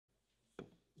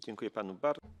Dziękuję panu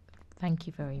bardzo. Thank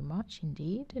you very much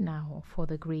indeed. Now for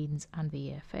the Greens and the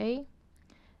EFA,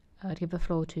 I'll give the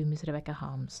floor to Ms. Rebecca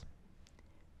Harms.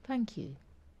 Thank you.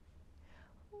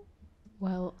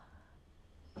 Well,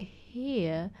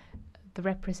 here the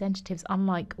representatives,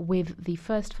 unlike with the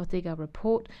first Fotyga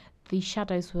report, the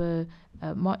shadows were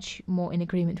much more in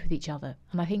agreement with each other.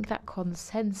 And I think that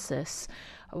consensus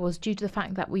was due to the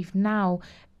fact that we've now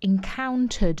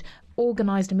encountered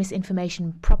organised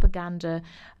misinformation, propaganda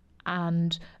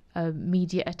and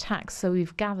media attacks. So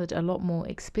we've gathered a lot more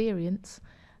experience.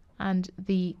 And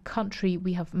the country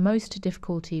we have most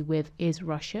difficulty with is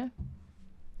Russia.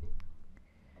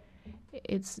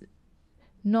 It's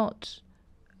not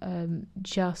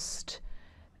just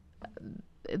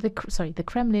the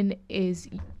Kremlin is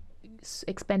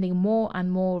expending more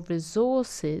and more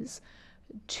resources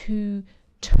to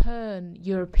turn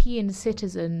European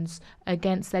citizens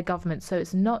against their government. So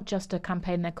it's not just a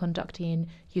campaign they're conducting in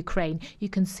Ukraine. You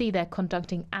can see they're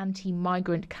conducting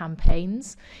anti-migrant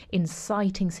campaigns,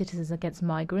 inciting citizens against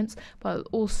migrants, but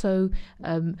also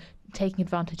taking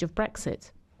advantage of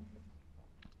Brexit.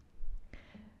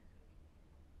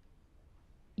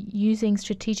 Using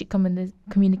strategic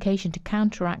communication to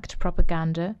counteract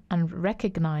propaganda and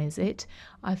recognize it,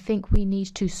 I think we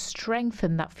need to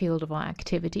strengthen that field of our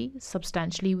activity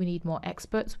substantially. We need more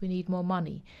experts, we need more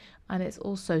money. And it's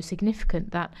also significant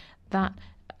that that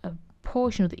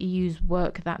portion of the EU's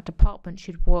work, that department,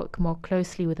 should work more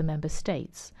closely with the member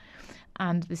states.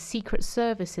 And the secret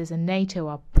services and NATO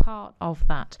are part of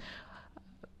that.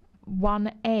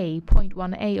 Point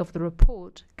 1A of the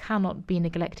report cannot be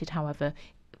neglected, however.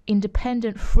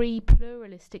 Independent, free,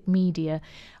 pluralistic media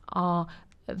are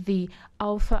the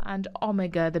alpha and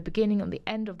omega, the beginning and the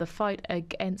end of the fight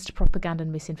against propaganda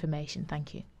and misinformation.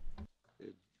 Thank you.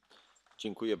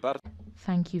 Dziękuję bardzo.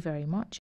 Thank you very much.